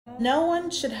No one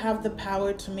should have the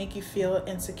power to make you feel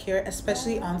insecure,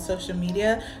 especially on social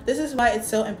media. This is why it's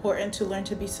so important to learn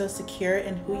to be so secure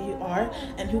in who you are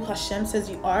and who Hashem says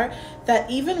you are, that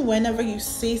even whenever you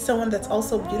see someone that's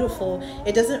also beautiful,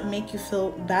 it doesn't make you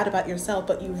feel bad about yourself,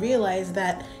 but you realize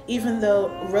that even though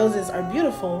roses are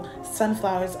beautiful,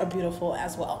 sunflowers are beautiful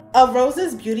as well. A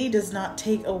rose's beauty does not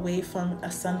take away from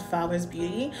a sunflower's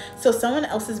beauty, so someone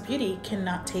else's beauty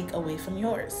cannot take away from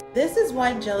yours. This is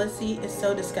why jealousy is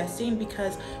so disgusting,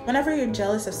 because whenever you're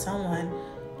jealous of someone,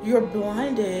 you're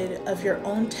blinded of your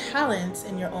own talents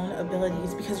and your own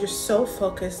abilities because you're so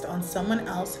focused on someone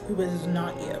else who is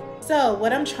not you. So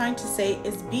what I'm trying to say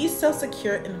is be so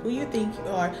secure in who you think you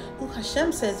are, who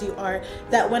Hashem says you are,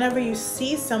 that whenever you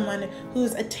see someone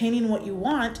who's attaining what you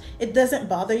want, it doesn't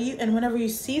bother you. And whenever you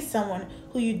see someone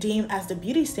who you deem as the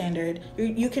beauty standard,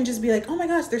 you can just be like, oh my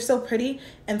gosh, they're so pretty,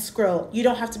 and scroll. You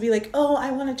don't have to be like, oh,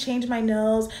 I want to change my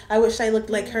nose, I wish I looked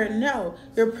like her. No,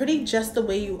 you're pretty just the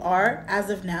way you are as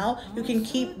of now. You can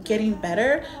keep getting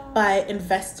better by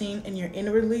investing in your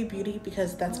inwardly beauty,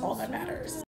 because that's all that matters.